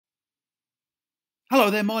Hello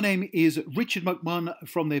there, my name is Richard McMunn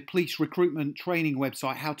from the police recruitment training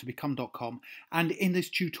website howtobecome.com, and in this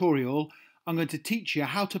tutorial I'm going to teach you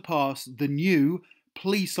how to pass the new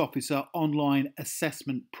police officer online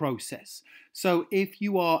assessment process. So if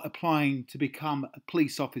you are applying to become a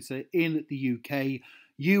police officer in the UK,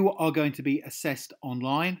 you are going to be assessed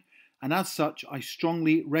online, and as such I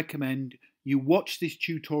strongly recommend you watch this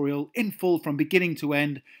tutorial in full from beginning to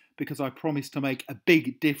end, because I promise to make a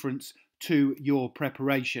big difference to your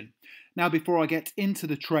preparation. Now, before I get into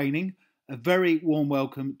the training, a very warm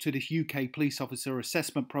welcome to this UK Police Officer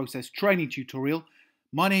Assessment Process training tutorial.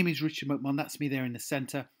 My name is Richard McMunn, that's me there in the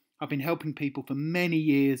centre. I've been helping people for many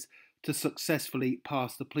years to successfully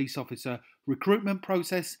pass the police officer recruitment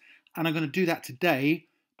process, and I'm going to do that today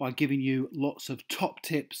by giving you lots of top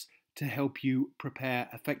tips to help you prepare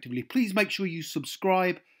effectively. Please make sure you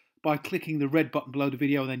subscribe by clicking the red button below the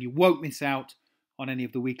video, then you won't miss out on any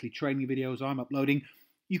of the weekly training videos I'm uploading.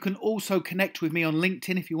 You can also connect with me on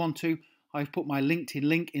LinkedIn if you want to. I've put my LinkedIn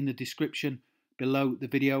link in the description below the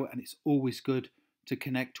video, and it's always good to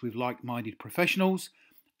connect with like-minded professionals.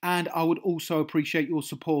 And I would also appreciate your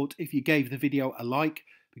support if you gave the video a like,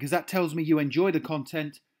 because that tells me you enjoy the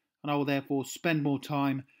content, and I will therefore spend more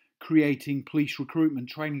time creating police recruitment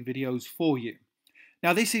training videos for you.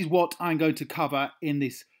 Now, this is what I'm going to cover in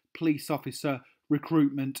this police officer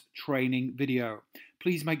recruitment training video.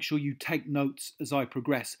 Please make sure you take notes as I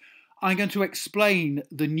progress. I'm going to explain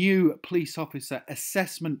the new police officer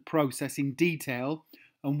assessment process in detail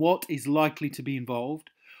and what is likely to be involved.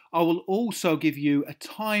 I will also give you a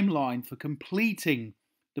timeline for completing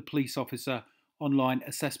the police officer online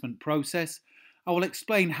assessment process. I will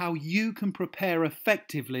explain how you can prepare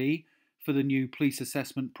effectively for the new police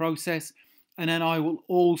assessment process, and then I will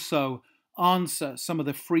also answer some of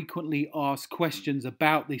the frequently asked questions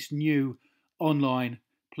about this new online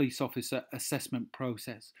police officer assessment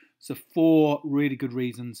process. So 4 really good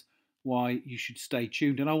reasons why you should stay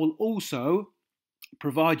tuned. And I will also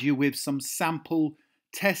provide you with some sample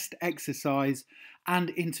test exercise and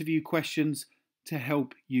interview questions to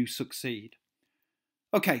help you succeed.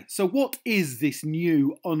 Okay, so what is this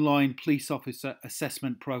new online police officer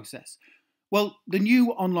assessment process? Well, the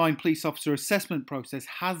new online police officer assessment process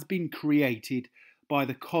has been created by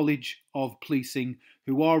the College of Policing,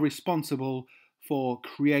 who are responsible for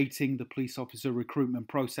creating the police officer recruitment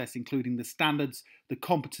process, including the standards, the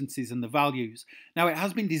competencies and the values. Now, it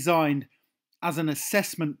has been designed as an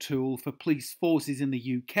assessment tool for police forces in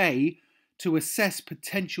the UK to assess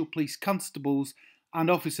potential police constables and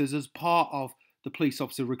officers as part of the police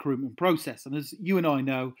officer recruitment process. And as you and I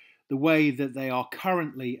know, the way that they are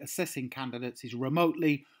currently assessing candidates is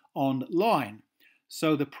remotely online.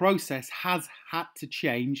 So the process has had to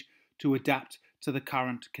change to adapt to the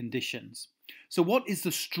current conditions. So what is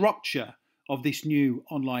the structure of this new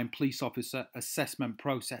online police officer assessment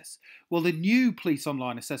process? Well, the new police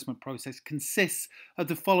online assessment process consists of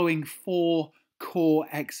the following 4 core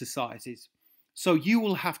exercises. So you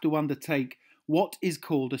will have to undertake what is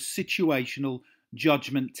called a situational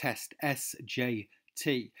judgment test,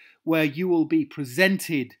 SJT, where you will be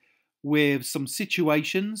presented with some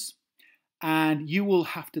situations and you will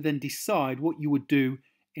have to then decide what you would do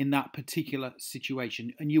in that particular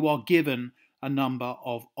situation, and you are given a number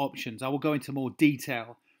of options. I will go into more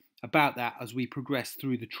detail about that as we progress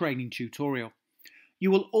through the training tutorial. You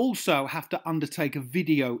will also have to undertake a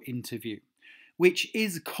video interview, which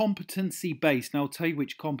is competency based, and I'll tell you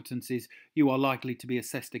which competencies you are likely to be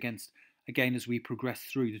assessed against again as we progress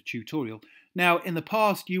through the tutorial. Now, in the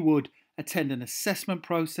past, you would attend an assessment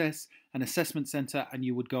process, an assessment centre, and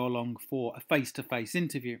you would go along for a face-to-face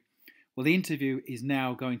interview. Well, the interview is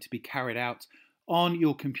now going to be carried out on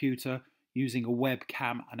your computer using a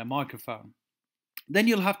webcam and a microphone. Then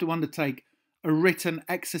you'll have to undertake a written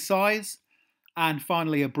exercise and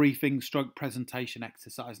finally a briefing stroke presentation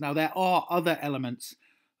exercise. Now, there are other elements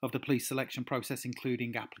of the police selection process,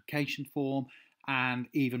 including application form and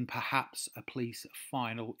even perhaps a police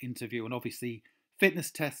final interview, and obviously fitness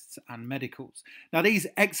tests and medicals. Now, these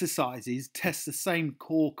exercises test the same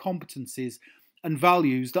core competencies and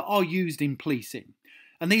values that are used in policing,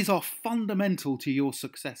 and these are fundamental to your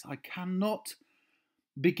success. I cannot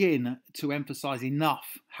begin to emphasize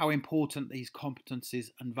enough how important these competencies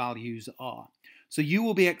and values are. So you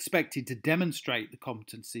will be expected to demonstrate the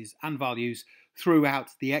competencies and values throughout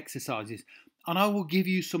the exercises, and I will give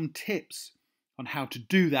you some tips on how to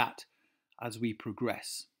do that as we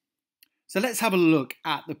progress. So let's have a look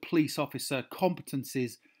at the police officer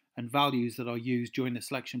competencies and values that are used during the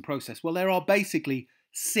selection process. Well, there are basically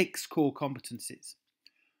 6 core competencies.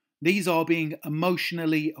 These are being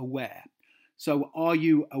emotionally aware. So are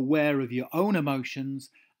you aware of your own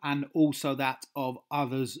emotions and also that of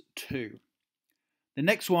others too? The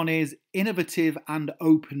next one is innovative and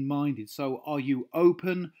open-minded. So are you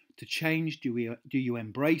open to change? Do you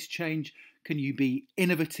embrace change? Can you be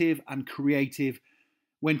innovative and creative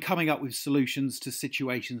when coming up with solutions to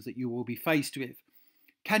situations that you will be faced with?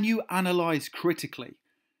 Can you analyze critically?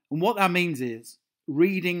 And what that means is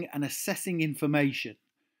reading and assessing information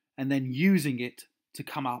and then using it to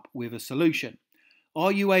come up with a solution.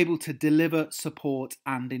 Are you able to deliver, support,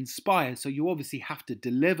 and inspire? So you obviously have to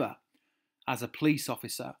deliver as a police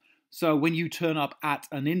officer. So when you turn up at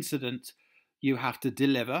an incident, you have to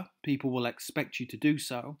deliver. People will expect you to do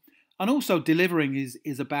so. And also delivering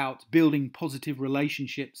is about building positive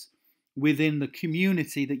relationships within the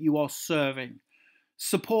community that you are serving.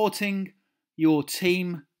 Supporting your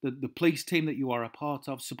team, the police team that you are a part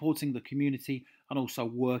of, supporting the community, and also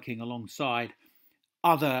working alongside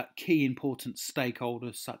other key important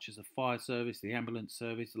stakeholders such as the fire service, the ambulance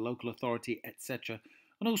service, the local authority, etc.,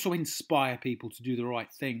 and also inspire people to do the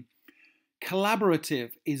right thing. Collaborative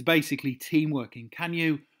is basically teamworking. Can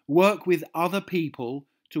you work with other people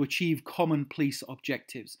to achieve common police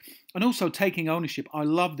objectives? And also taking ownership. I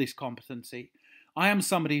love this competency. I am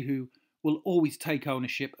somebody who will always take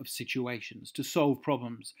ownership of situations to solve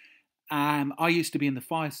problems. I used to be in the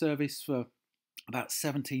fire service for about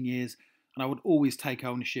 17 years, and I would always take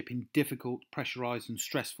ownership in difficult, pressurised and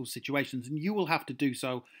stressful situations, and you will have to do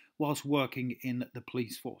so whilst working in the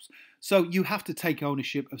police force. So you have to take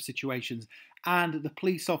ownership of situations, and the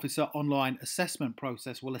police officer online assessment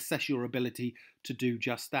process will assess your ability to do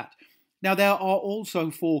just that. Now, there are also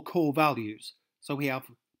 4 core values. So we have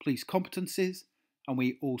police competencies, and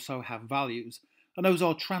we also have values. And those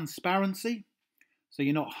are transparency. So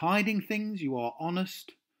you're not hiding things, you are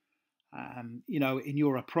honest. In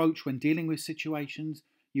your approach when dealing with situations.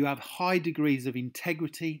 You have high degrees of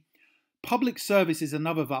integrity. Public service is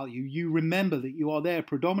another value. You remember that you are there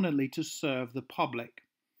predominantly to serve the public.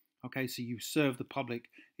 Okay, so you serve the public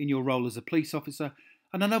in your role as a police officer.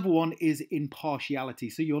 And another one is impartiality.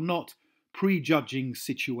 So you're not prejudging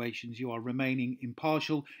situations. You are remaining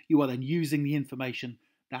impartial. You are then using the information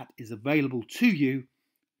that is available to you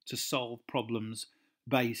to solve problems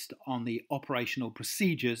based on the operational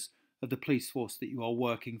procedures of the police force that you are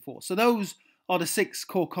working for. So those are the 6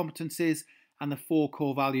 core competencies and the 4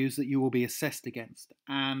 core values that you will be assessed against.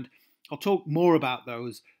 And I'll talk more about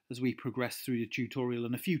those as we progress through the tutorial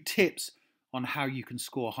and a few tips on how you can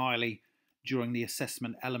score highly during the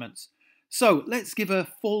assessment elements. So let's give a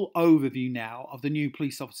full overview now of the new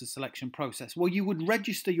police officer selection process. Well, you would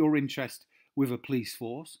register your interest with a police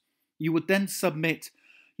force. You would then submit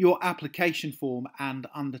your application form and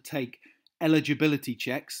undertake eligibility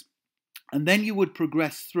checks. And then you would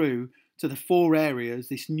progress through to the 4 areas,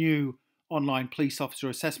 this new online police officer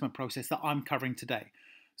assessment process that I'm covering today.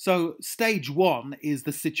 So stage 1 is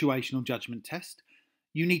the situational judgment test.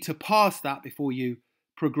 You need to pass that before you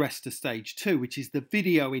progress to stage 2, which is the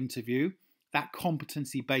video interview, that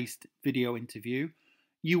competency-based video interview.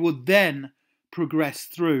 You will then progress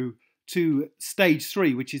through to stage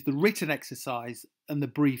 3, which is the written exercise and the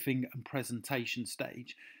briefing and presentation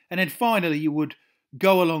stage. And then finally, you would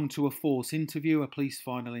go along to a force interview, a police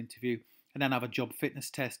final interview, and then have a job fitness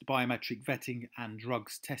test, biometric vetting, and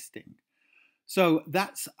drugs testing. So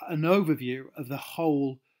that's an overview of the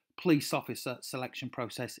whole police officer selection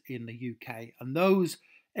process in the UK. And those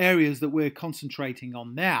areas that we're concentrating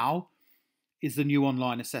on now is the new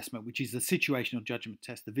online assessment, which is the situational judgment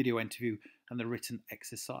test, the video interview, and the written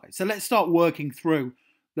exercise. So let's start working through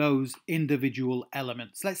those individual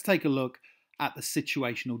elements. Let's take a look at the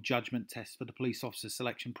situational judgment test for the police officer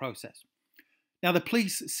selection process. Now, the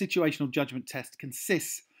police situational judgment test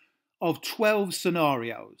consists of 12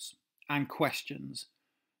 scenarios and questions.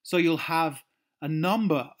 So you'll have a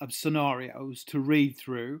number of scenarios to read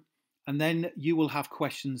through, and then you will have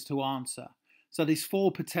questions to answer. So there's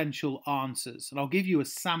 4 potential answers, and I'll give you a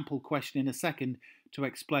sample question in a second to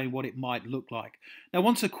explain what it might look like. Now,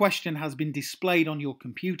 once a question has been displayed on your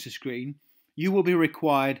computer screen, you will be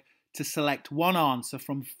required to select one answer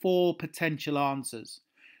from 4 potential answers.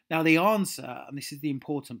 Now, the answer, and this is the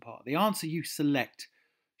important part, the answer you select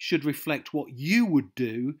should reflect what you would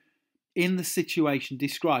do in the situation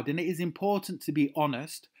described. And it is important to be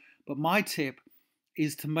honest, but my tip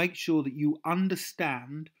is to make sure that you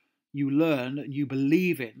understand, you learn, and you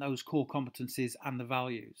believe in those core competencies and the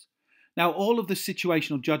values. Now, all of the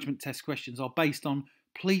situational judgment test questions are based on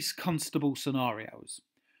police constable scenarios.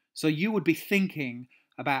 So you would be thinking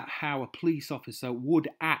about how a police officer would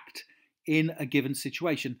act in a given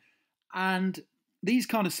situation. And these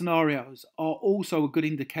kind of scenarios are also a good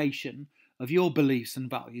indication of your beliefs and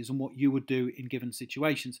values and what you would do in given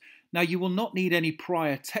situations. Now, you will not need any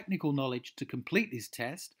prior technical knowledge to complete this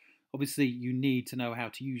test. Obviously, you need to know how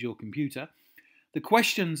to use your computer. The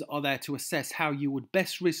questions are there to assess how you would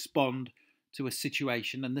best respond to a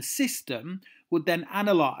situation, and the system would then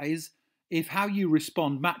analyse if how you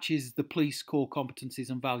respond matches the police core competencies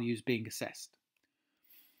and values being assessed.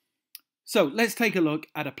 So let's take a look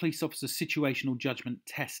at a police officer's situational judgment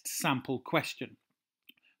test sample question.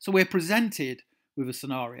 So we're presented with a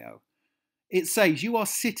scenario. It says you are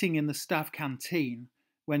sitting in the staff canteen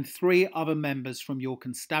when 3 other members from your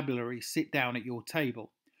constabulary sit down at your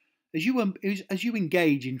table. As you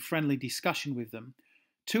engage in friendly discussion with them,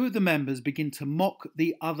 2 of the members begin to mock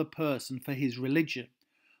the other person for his religion.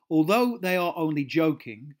 Although they are only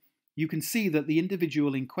joking, you can see that the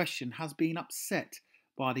individual in question has been upset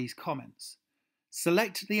by these comments.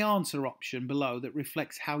 Select the answer option below that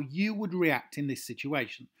reflects how you would react in this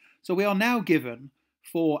situation. So we are now given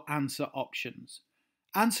 4 answer options.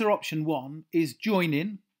 Answer option 1 is join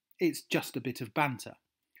in. It's just a bit of banter.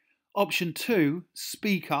 Option 2,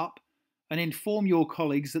 speak up and inform your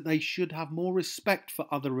colleagues that they should have more respect for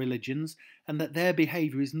other religions and that their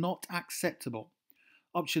behaviour is not acceptable.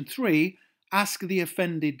 Option 3, ask the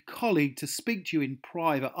offended colleague to speak to you in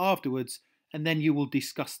private afterwards, and then you will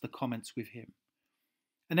discuss the comments with him.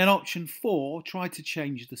 And then option 4, try to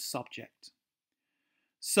change the subject.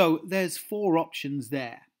 So there's 4 options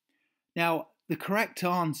there. Now, the correct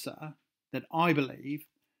answer that I believe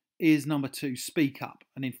is number 2, speak up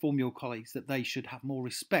and inform your colleagues that they should have more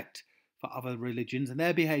respect for other religions and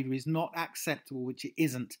their behaviour is not acceptable, which it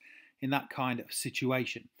isn't in that kind of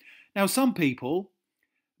situation. Now, some people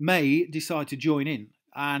may decide to join in,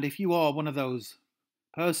 and if you are one of those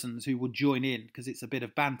persons who would join in because it's a bit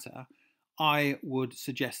of banter, I would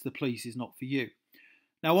suggest the police is not for you.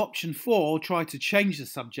 Now, option 4, try to change the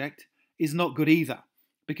subject, is not good either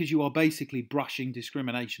because you are basically brushing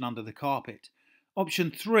discrimination under the carpet.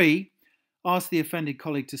 Option 3, ask the offended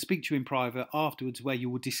colleague to speak to you in private afterwards where you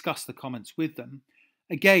will discuss the comments with them.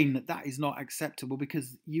 Again, that is not acceptable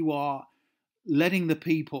because you are letting the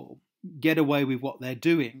people get away with what they're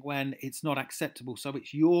doing when it's not acceptable. So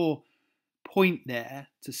it's your point there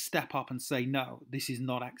to step up and say, no, this is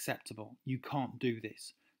not acceptable. You can't do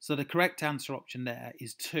this. So the correct answer option there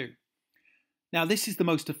is 2. Now, this is the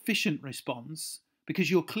most efficient response because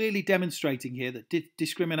you're clearly demonstrating here that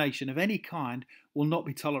discrimination of any kind will not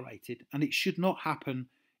be tolerated and it should not happen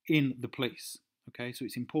in the police. Okay, so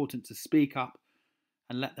it's important to speak up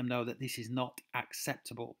and let them know that this is not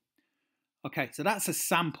acceptable. Okay, so that's a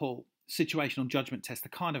sample situational judgment test, the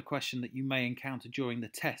kind of question that you may encounter during the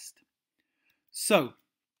test. So,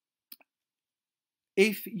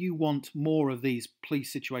 if you want more of these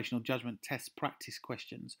police situational judgment test practice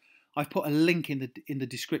questions, I've put a link in the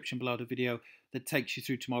description below the video that takes you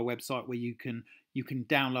through to my website where you can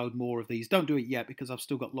download more of these. Don't do it yet because I've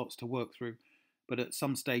still got lots to work through, but at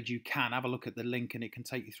some stage you can have a look at the link and it can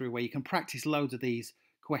take you through where you can practice loads of these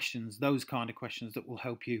questions, those kind of questions that will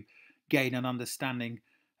help you gain an understanding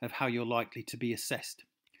of how you're likely to be assessed.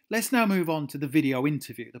 Let's now move on to the video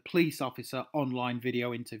interview, the police officer online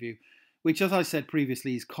video interview, which, as I said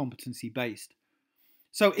previously, is competency-based.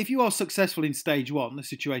 So if you are successful in stage 1, the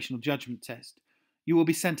situational judgment test, you will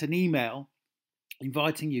be sent an email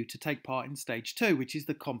inviting you to take part in stage 2, which is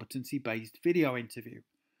the competency-based video interview.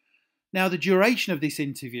 Now, the duration of this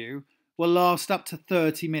interview will last up to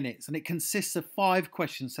 30 minutes, and it consists of 5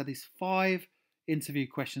 questions. So there's 5 interview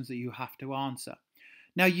questions that you have to answer.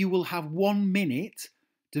 Now, you will have 1 minute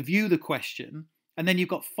to view the question, and then you've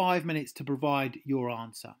got 5 minutes to provide your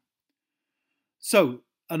answer. So,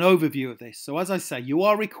 an overview of this. So, as I say, you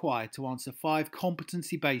are required to answer 5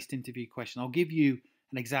 competency-based interview questions. I'll give you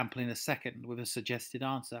an example in a second with a suggested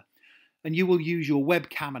answer. And you will use your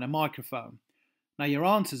webcam and a microphone. Now, your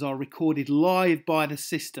answers are recorded live by the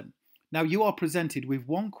system. Now, you are presented with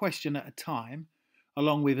 1 question at a time,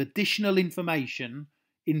 along with additional information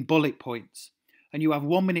in bullet points. And you have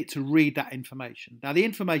 1 minute to read that information. Now, the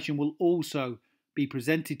information will also be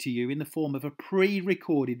presented to you in the form of a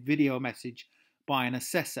pre-recorded video message by an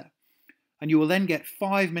assessor. And you will then get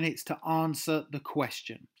 5 minutes to answer the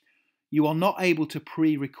question. You are not able to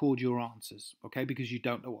pre-record your answers, okay, because you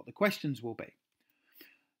don't know what the questions will be.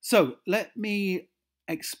 So, let me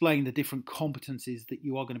explain the different competencies that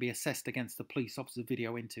you are going to be assessed against the police officer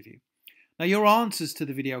video interview. Now, your answers to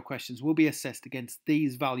the video questions will be assessed against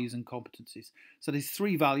these values and competencies. So there's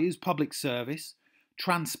 3 values: public service,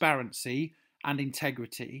 transparency, and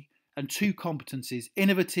integrity, and 2 competencies: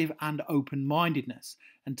 innovative and open-mindedness,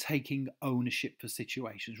 and taking ownership for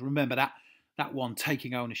situations. Remember that one,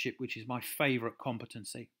 taking ownership, which is my favourite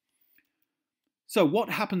competency. So what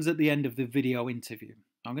happens at the end of the video interview?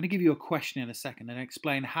 I'm going to give you a question in a second and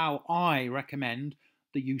explain how I recommend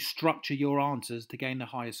that you structure your answers to gain the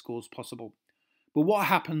highest scores possible. But what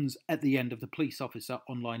happens at the end of the police officer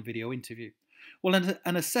online video interview? Well,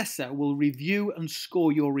 an assessor will review and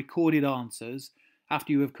score your recorded answers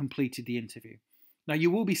after you have completed the interview. Now,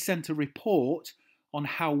 you will be sent a report on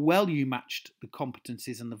how well you matched the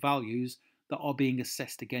competencies and the values that are being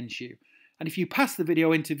assessed against you. And if you pass the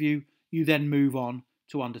video interview, you then move on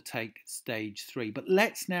to undertake stage 3. But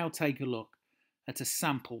let's now take a look at a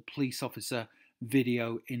sample police officer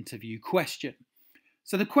video interview question.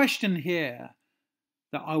 So the question here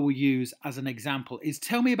that I will use as an example is,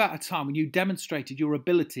 tell me about a time when you demonstrated your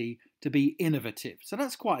ability to be innovative. So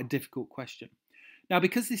that's quite a difficult question. Now,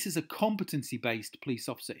 because this is a competency-based police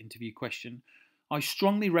officer interview question, I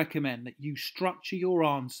strongly recommend that you structure your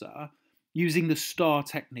answer using the STAR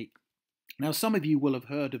technique. Now, some of you will have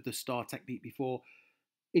heard of the STAR technique before.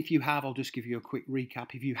 If you have, I'll just give you a quick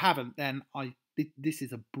recap. If you haven't, then this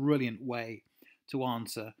is a brilliant way to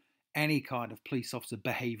answer any kind of police officer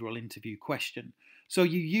behavioural interview question. So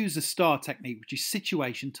you use the STAR technique, which is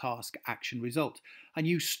situation, task, action, result. And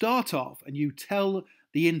you start off and you tell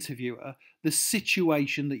the interviewer the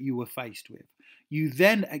situation that you were faced with. You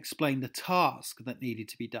then explain the task that needed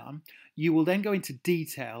to be done. You will then go into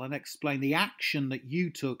detail and explain the action that you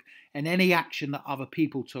took and any action that other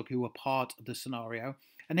people took who were part of the scenario.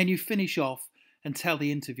 And then you finish off and tell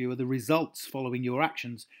the interviewer the results following your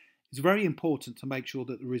actions. It's very important to make sure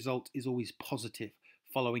that the result is always positive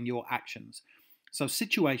following your actions. So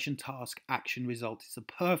situation, task, action, result is a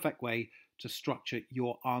perfect way to structure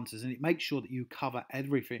your answers, and it makes sure that you cover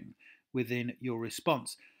everything within your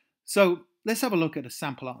response. So let's have a look at a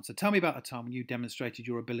sample answer. Tell me about a time when you demonstrated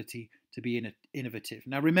your ability to be innovative.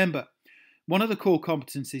 Now remember, one of the core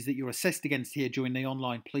competencies that you're assessed against here during the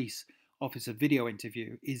online police officer video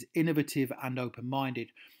interview is innovative and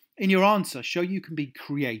open-minded. In your answer, show you can be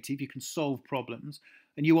creative, you can solve problems,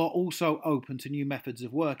 and you are also open to new methods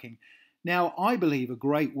of working. Now, I believe a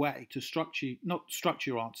great way to not structure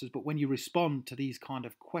your answers, but when you respond to these kind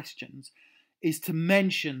of questions, is to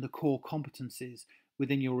mention the core competencies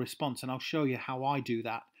within your response. And I'll show you how I do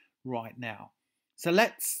that right now. So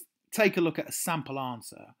let's take a look at a sample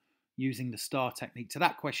answer using the STAR technique to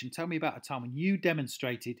that question. Tell me about a time when you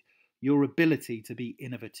demonstrated your ability to be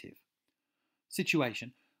innovative.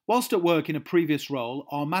 Situation. Whilst at work in a previous role,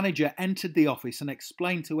 our manager entered the office and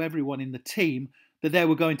explained to everyone in the team that there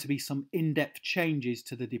were going to be some in-depth changes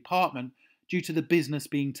to the department due to the business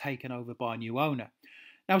being taken over by a new owner.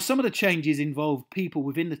 Now, some of the changes involved people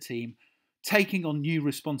within the team taking on new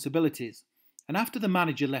responsibilities. And after the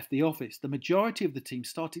manager left the office, the majority of the team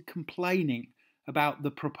started complaining about the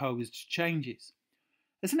proposed changes.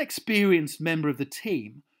 As an experienced member of the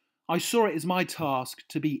team, I saw it as my task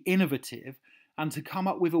to be innovative and to come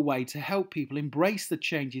up with a way to help people embrace the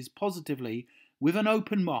changes positively with an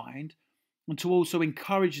open mind, and to also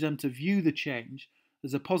encourage them to view the change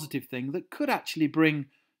as a positive thing that could actually bring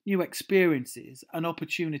new experiences and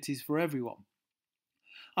opportunities for everyone.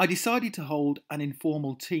 I decided to hold an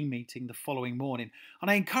informal team meeting the following morning, and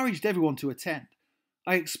I encouraged everyone to attend.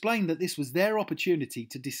 I explained that this was their opportunity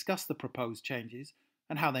to discuss the proposed changes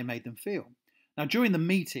and how they made them feel. Now, during the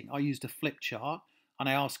meeting, I used a flip chart and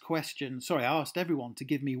I asked everyone to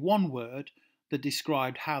give me one word that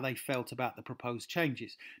described how they felt about the proposed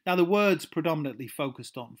changes. Now, the words predominantly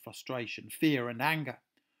focused on frustration, fear, and anger.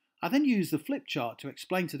 I then used the flip chart to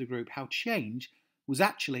explain to the group how change was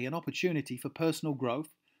actually an opportunity for personal growth,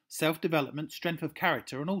 self-development, strength of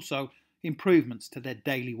character, and also improvements to their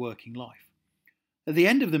daily working life. At the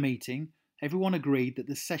end of the meeting, everyone agreed that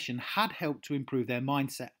the session had helped to improve their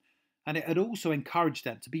mindset, and it had also encouraged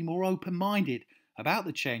them to be more open-minded about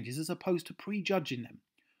the changes as opposed to prejudging them.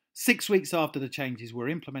 6 weeks after the changes were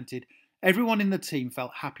implemented, everyone in the team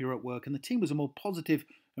felt happier at work, and the team was a more positive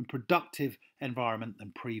and productive environment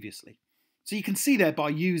than previously. So you can see there, by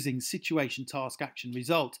using situation, task, action,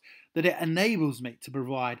 result, that it enables me to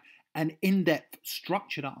provide an in-depth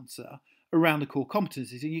structured answer around the core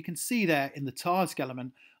competencies. And you can see there in the task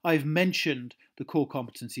element, I've mentioned the core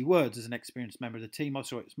competency words. As an experienced member of the team, I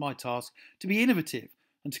saw it as my task to be innovative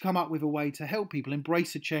and to come up with a way to help people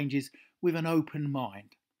embrace the changes with an open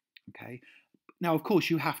mind. Okay. Now, of course,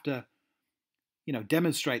 you have to,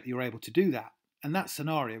 demonstrate that you're able to do that. And that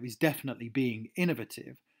scenario is definitely being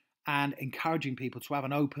innovative and encouraging people to have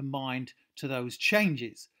an open mind to those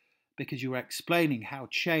changes, because you are explaining how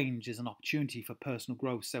change is an opportunity for personal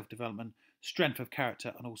growth, self-development, strength of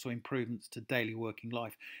character, and also improvements to daily working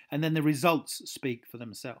life. And then the results speak for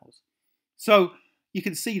themselves. So you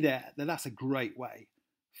can see there that that's a great way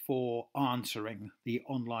for answering the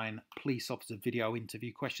online police officer video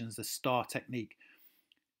interview questions, the STAR technique.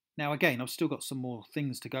 Now, again, I've still got some more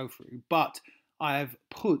things to go through, but I've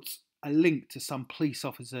put a link to some police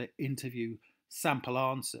officer interview sample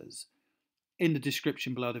answers in the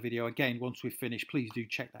description below the video. Again, once we've finished, please do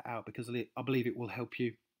check that out, because I believe it will help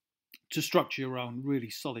you to structure your own really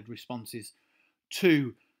solid responses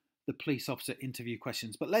to the police officer interview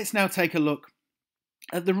questions. But let's now take a look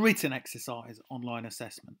at the written exercise online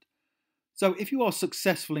assessment. So if you are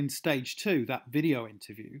successful in stage 2, that video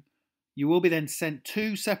interview, you will be then sent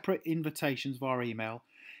 2 separate invitations via email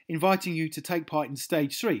inviting you to take part in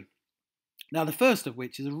stage 3. Now, the first of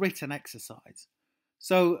which is a written exercise.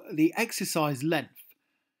 So the exercise length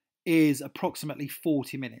is approximately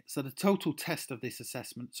 40 minutes. So the total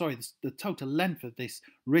the total length of this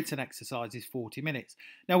written exercise is 40 minutes.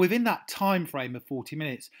 Now, within that time frame of 40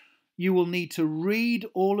 minutes, you will need to read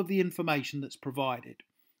all of the information that's provided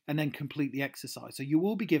and then complete the exercise. So you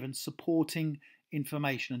will be given supporting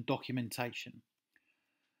information and documentation.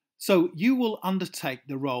 So you will undertake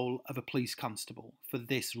the role of a police constable for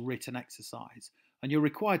this written exercise, and you're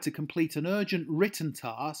required to complete an urgent written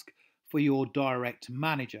task for your direct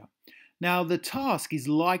manager. Now, the task is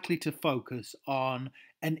likely to focus on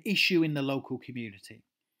an issue in the local community,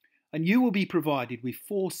 and you will be provided with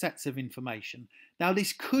 4 sets of information. Now,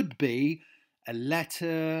 this could be a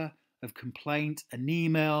letter of complaint, an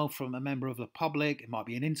email from a member of the public, it might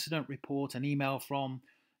be an incident report, an email from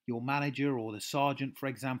your manager or the sergeant, for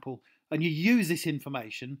example, and you use this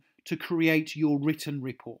information to create your written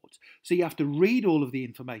report. So you have to read all of the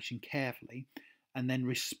information carefully and then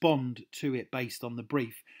respond to it based on the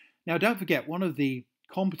brief. Now, don't forget, one of the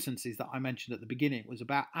competencies that I mentioned at the beginning was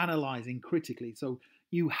about analysing critically. So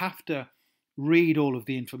you have to read all of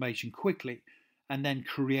the information quickly and then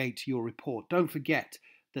create your report. Don't forget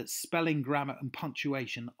that spelling, grammar and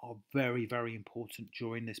punctuation are very, very important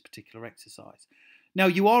during this particular exercise. Now,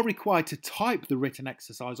 you are required to type the written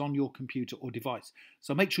exercise on your computer or device.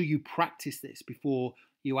 So make sure you practice this before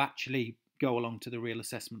you actually go along to the real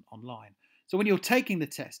assessment online. So when you're taking the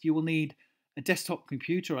test, you will need a desktop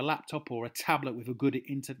computer, a laptop or a tablet with a good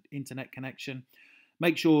internet connection.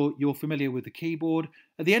 Make sure you're familiar with the keyboard.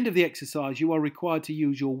 At the end of the exercise, you are required to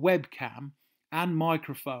use your webcam and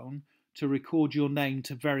microphone to record your name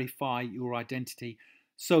to verify your identity,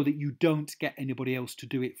 so that you don't get anybody else to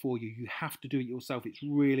do it for you. You have to do it yourself. It's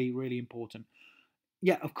really, really important.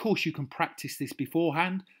 Yeah, of course you can practice this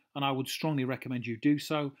beforehand, and I would strongly recommend you do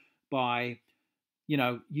so by,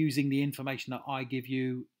 using the information that I give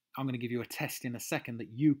you. I'm going to give you a test in a second that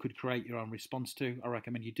you could create your own response to. I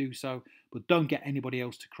recommend you do so, but don't get anybody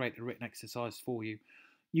else to create the written exercise for you.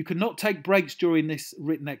 You cannot take breaks during this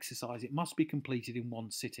written exercise. It must be completed in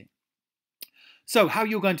one sitting. So how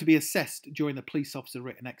you're going to be assessed during the police officer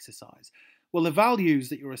written exercise? Well, the values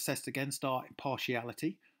that you're assessed against are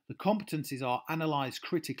impartiality. The competencies are analyse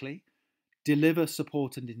critically, deliver,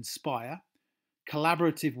 support and inspire,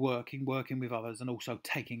 collaborative working with others, and also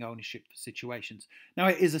taking ownership for situations. Now,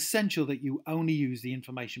 it is essential that you only use the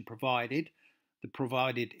information provided, the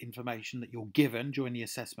provided information that you're given during the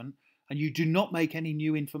assessment, and you do not make any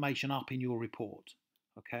new information up in your report,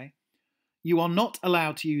 okay? You are not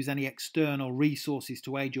allowed to use any external resources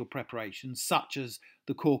to aid your preparation, such as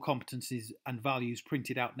the core competencies and values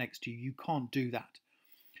printed out next to you. You can't do that.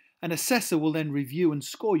 An assessor will then review and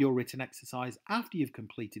score your written exercise after you've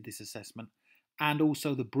completed this assessment, and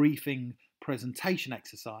also the briefing presentation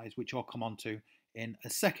exercise, which I'll come on to in a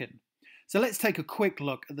second. So let's take a quick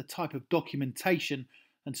look at the type of documentation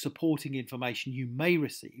and supporting information you may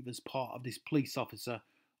receive as part of this police officer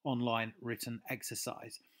online written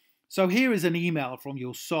exercise. So here is an email from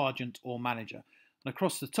your sergeant or manager. And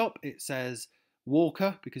across the top it says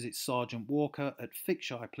Walker, because it's Sergeant Walker at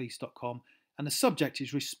fixshirepolice.com. And the subject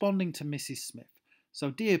is responding to Mrs. Smith. So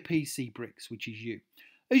dear PC Briggs, which is you.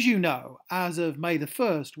 As you know, as of May the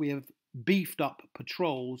 1st, we have beefed up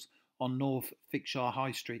patrols on North Fixshire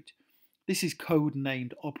High Street. This is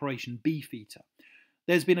code-named Operation Beefeater.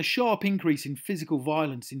 There's been a sharp increase in physical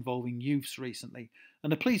violence involving youths recently,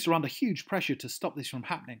 and the police are under huge pressure to stop this from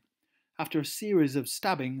happening. After a series of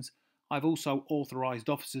stabbings, I've also authorised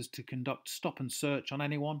officers to conduct stop and search on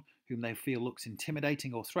anyone whom they feel looks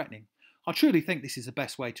intimidating or threatening. I truly think this is the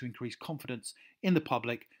best way to increase confidence in the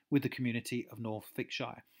public with the community of North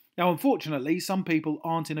Fixshire. Now, unfortunately, some people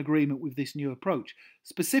aren't in agreement with this new approach.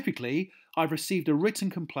 Specifically, I've received a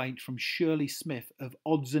written complaint from Shirley Smith of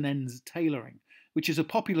Odds and Ends Tailoring, which is a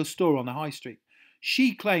popular store on the high street.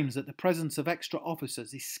 She claims that the presence of extra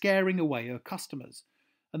officers is scaring away her customers,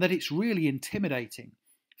 and that it's really intimidating.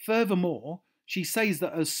 Furthermore, She says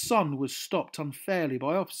that her son was stopped unfairly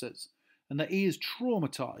by officers and that he is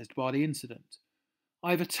traumatised by the incident.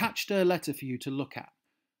 I have attached her letter for you to look at,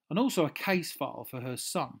 and also a case file for her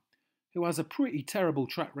son, who has a pretty terrible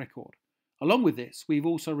track record. Along with this, we've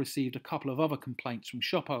also received a couple of other complaints from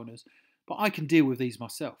shop owners, but I can deal with these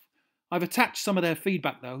myself. I've attached some of their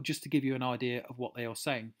feedback though, just to give you an idea of what they are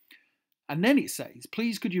saying. And then it says,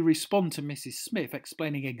 please could you respond to Mrs. Smith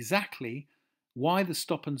explaining exactly why the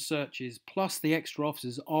stop and searches plus the extra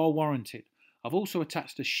officers are warranted. I've also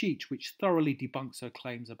attached a sheet which thoroughly debunks her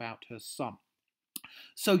claims about her son.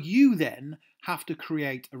 So you then have to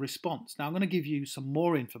create a response. Now I'm going to give you some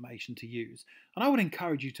more information to use, and I would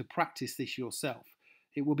encourage you to practice this yourself.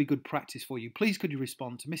 It will be good practice for you. Please could you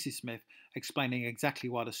respond to Mrs. Smith explaining exactly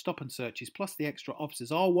why the stop and searches plus the extra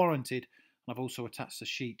officers are warranted, and I've also attached a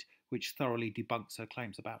sheet which thoroughly debunks her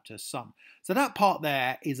claims about her son. So that part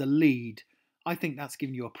there is a lead. I think that's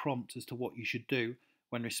giving you a prompt as to what you should do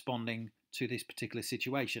when responding to this particular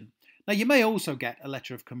situation. Now you may also get a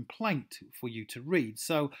letter of complaint for you to read,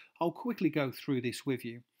 so I'll quickly go through this with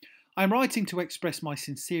you. I'm writing to express my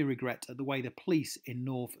sincere regret at the way the police in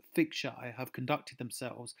North Fixshire have conducted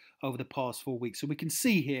themselves over the past 4 weeks. So we can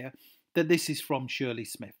see here that this is from Shirley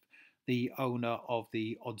Smith, the owner of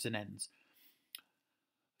the Odds and Ends.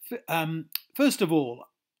 First of all,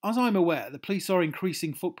 as I'm aware, the police are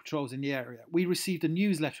increasing foot patrols in the area. We received a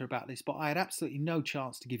newsletter about this, but I had absolutely no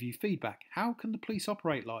chance to give you feedback. How can the police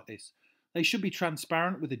operate like this? They should be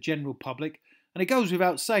transparent with the general public, and it goes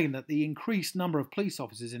without saying that the increased number of police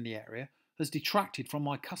officers in the area has detracted from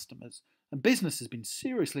my customers, and business has been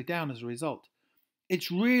seriously down as a result. It's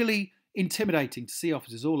really intimidating to see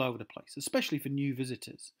officers all over the place, especially for new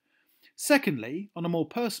visitors. Secondly, on a more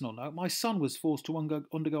personal note, my son was forced to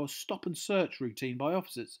undergo a stop and search routine by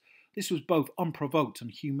officers. This was both unprovoked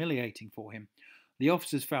and humiliating for him. The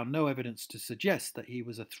officers found no evidence to suggest that he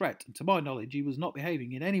was a threat, and to my knowledge, he was not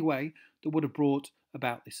behaving in any way that would have brought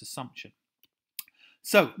about this assumption.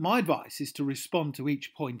 So, my advice is to respond to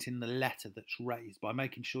each point in the letter that's raised by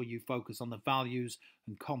making sure you focus on the values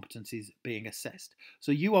and competencies being assessed.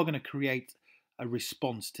 So you are going to create a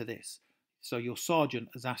response to this. So your sergeant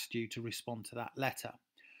has asked you to respond to that letter.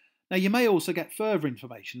 Now you may also get further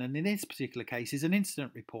information, and in this particular case is an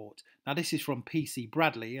incident report. Now this is from PC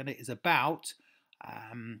Bradley, and it is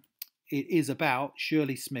about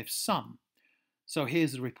Shirley Smith's son. So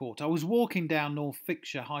here's the report. I was walking down North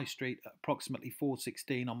Fixshire High Street at approximately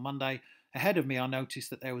 4:16 on Monday. Ahead of me I noticed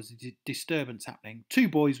that there was a disturbance happening. Two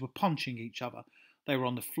boys were punching each other. They were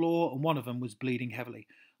on the floor and one of them was bleeding heavily.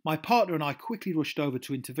 My partner and I quickly rushed over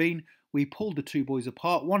to intervene. We pulled the two boys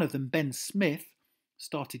apart. One of them, Ben Smith,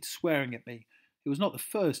 started swearing at me. It was not the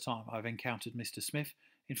first time I've encountered Mr. Smith.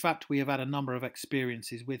 In fact, we have had a number of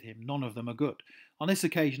experiences with him. None of them are good. On this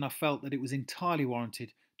occasion, I felt that it was entirely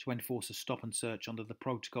warranted to enforce a stop and search under the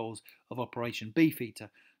protocols of Operation Beefeater.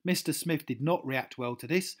 Mr. Smith did not react well to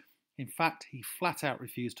this. In fact, he flat out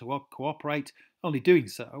refused to cooperate, only doing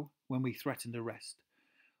so when we threatened arrest.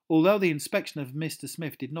 Although the inspection of Mr.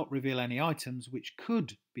 Smith did not reveal any items which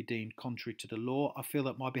could be deemed contrary to the law, I feel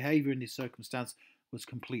that my behaviour in this circumstance was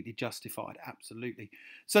completely justified. Absolutely.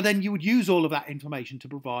 So then you would use all of that information to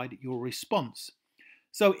provide your response.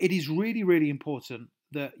 So it is really, really important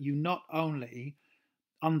that you not only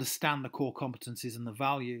understand the core competencies and the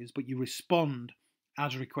values, but you respond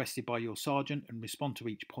as requested by your sergeant and respond to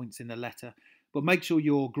each point in the letter. But make sure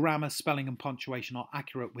your grammar, spelling and punctuation are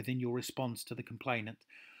accurate within your response to the complainant.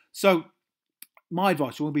 So my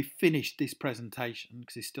advice when we finish this presentation,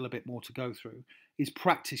 because there's still a bit more to go through, is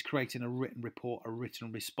practice creating a written report, a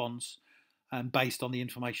written response based on the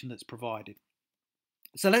information that's provided.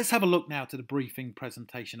 So let's have a look now to the briefing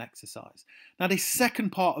presentation exercise. Now this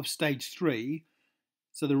second part of stage 3,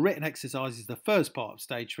 so the written exercise is the first part of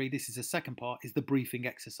stage 3, this is the second part, is the briefing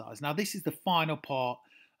exercise. Now this is the final part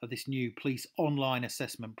of this new police online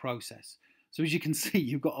assessment process. So as you can see,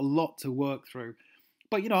 you've got a lot to work through.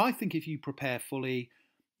 But, I think if you prepare fully,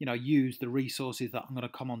 use the resources that I'm going to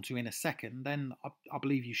come on to in a second, then I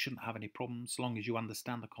believe you shouldn't have any problems as long as you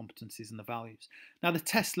understand the competencies and the values. Now, the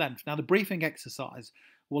test length. Now, the briefing exercise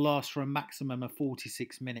will last for a maximum of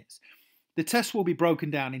 46 minutes. The test will be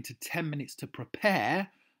broken down into 10 minutes to prepare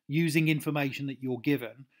using information that you're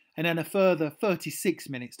given, and then a further 36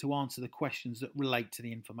 minutes to answer the questions that relate to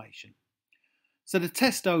the information. So the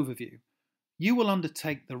test overview. You will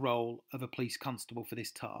undertake the role of a police constable for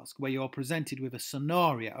this task, where you are presented with a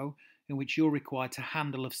scenario in which you're required to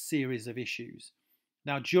handle a series of issues.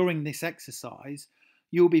 Now, during this exercise,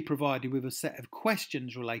 you'll be provided with a set of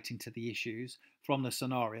questions relating to the issues from the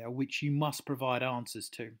scenario, which you must provide answers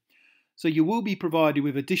to. So you will be provided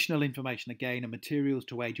with additional information again and materials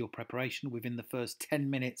to aid your preparation within the first 10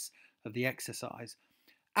 minutes of the exercise.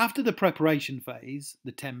 After the preparation phase,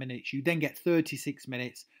 the 10 minutes, you then get 36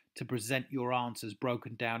 minutes to present your answers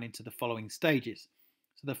broken down into the following stages.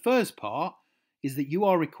 So the first part is that you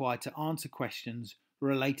are required to answer questions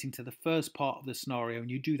relating to the first part of the scenario, and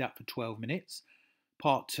you do that for 12 minutes.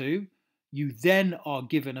 Part 2, you then are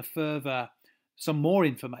given some more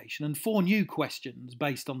information and 4 new questions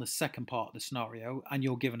based on the second part of the scenario, and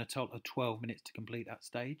you're given a total of 12 minutes to complete that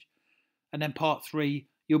stage. And then part 3,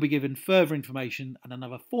 you'll be given further information and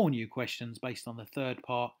another 4 new questions based on the third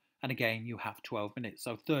part, and again you have 12 minutes,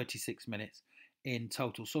 so 36 minutes in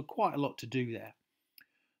total, so quite a lot to do there.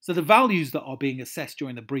 So the values that are being assessed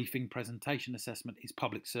during the briefing presentation assessment is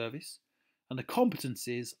public service, and the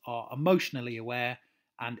competencies are emotionally aware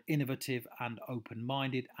and innovative and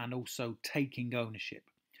open-minded, and also taking ownership.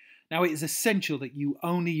 Now, it is essential that you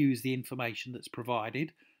only use the information that's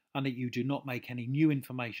provided and that you do not make any new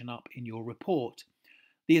information up in your report.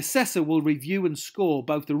 The assessor will review and score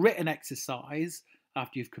both the written exercise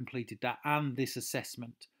after you've completed that and this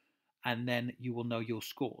assessment, and then you will know your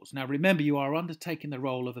scores. Now, remember, you are undertaking the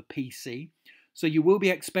role of a PC, so you will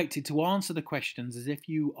be expected to answer the questions as if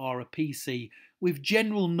you are a PC with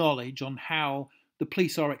general knowledge on how the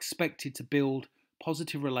police are expected to build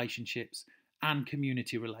positive relationships and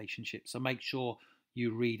community relationships. So make sure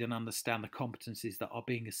you read and understand the competencies that are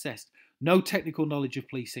being assessed. No technical knowledge of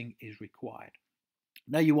policing is required.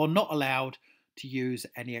 Now, you are not allowed to use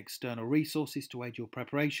any external resources to aid your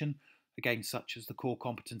preparation, again, such as the core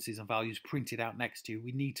competencies and values printed out next to you.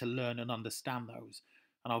 We need to learn and understand those,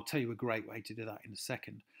 and I'll tell you a great way to do that in a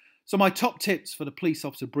second. So my top tips for the police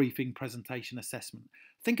officer briefing presentation assessment.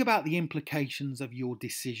 Think about the implications of your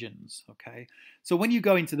decisions, okay? So when you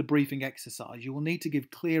go into the briefing exercise, you will need to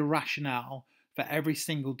give clear rationale for every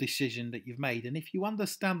single decision that you've made. And if you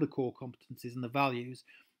understand the core competencies and the values,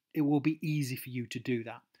 it will be easy for you to do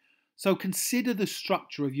that. So consider the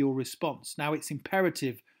structure of your response. Now, it's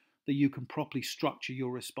imperative that you can properly structure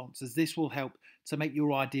your response, as this will help to make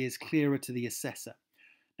your ideas clearer to the assessor.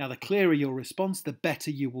 Now, the clearer your response, the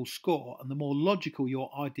better you will score, and the more logical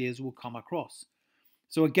your ideas will come across.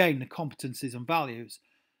 So again, the competencies and values,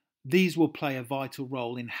 these will play a vital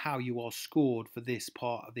role in how you are scored for this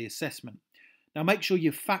part of the assessment. Now, make sure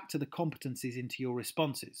you factor the competencies into your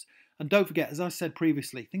responses. And don't forget, as I said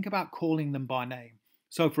previously, think about calling them by name.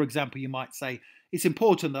 So, for example, you might say, it's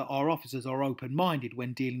important that our officers are open-minded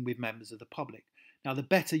when dealing with members of the public. Now, the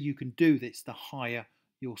better you can do this, the higher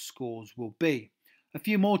your scores will be. A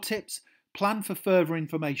few more tips. Plan for further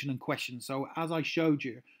information and questions. So as I showed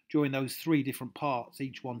you during those 3 different parts,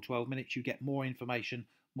 each one 12 minutes, you get more information,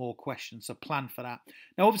 more questions. So plan for that.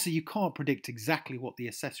 Now, obviously, you can't predict exactly what the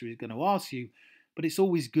assessor is going to ask you, but it's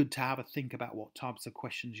always good to have a think about what types of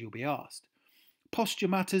questions you'll be asked. Posture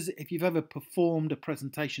matters. If you've ever performed a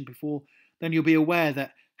presentation before, then you'll be aware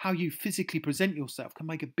that how you physically present yourself can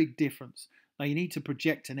make a big difference. Now, you need to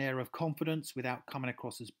project an air of confidence without coming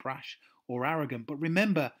across as brash or arrogant. But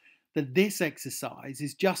remember that this exercise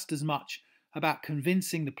is just as much about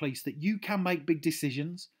convincing the police that you can make big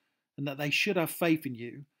decisions and that they should have faith in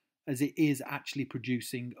you as it is actually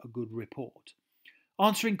producing a good report.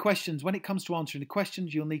 Answering questions. When it comes to answering the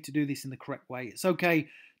questions, you'll need to do this in the correct way. It's okay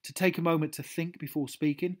to take a moment to think before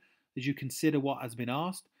speaking as you consider what has been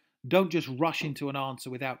asked. Don't just rush into an answer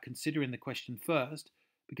without considering the question first,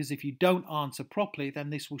 because if you don't answer properly, then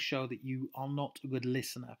this will show that you are not a good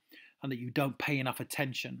listener and that you don't pay enough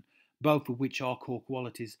attention, both of which are core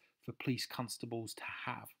qualities for police constables to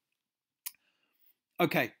have.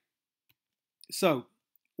 Okay, so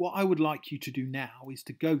what I would like you to do now is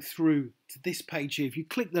to go through to this page here. If you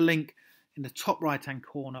click the link in the top right-hand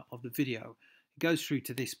corner of the video, it goes through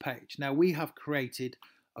to this page. Now, we have created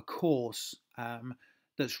a course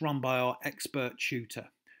that's run by our expert tutor.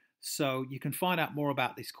 So you can find out more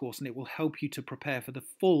about this course, and it will help you to prepare for the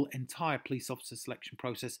full entire police officer selection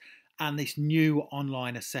process and this new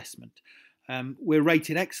online assessment. We're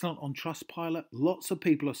rated excellent on Trustpilot. Lots of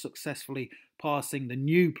people are successfully passing the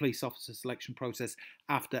new police officer selection process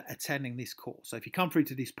after attending this course. So if you come through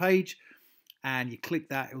to this page and you click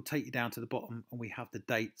that, it will take you down to the bottom, and we have the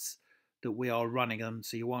dates that we are running them,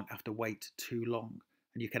 so you won't have to wait too long.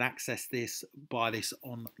 And you can access this by this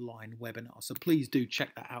online webinar. So please do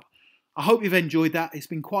check that out. I hope you've enjoyed that. It's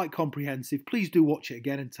been quite comprehensive. Please do watch it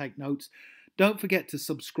again and take notes. Don't forget to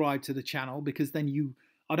subscribe to the channel, because then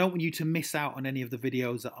I don't want you to miss out on any of the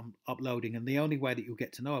videos that I'm uploading. And the only way that you'll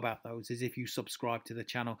get to know about those is if you subscribe to the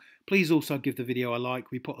channel. Please also give the video a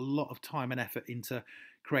like. We put a lot of time and effort into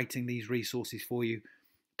creating these resources for you.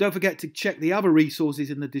 Don't forget to check the other resources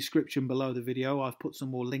in the description below the video. I've put some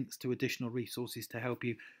more links to additional resources to help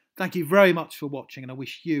you. Thank you very much for watching, and I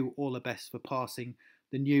wish you all the best for passing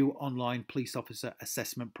the new online police officer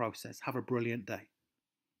assessment process. Have a brilliant day.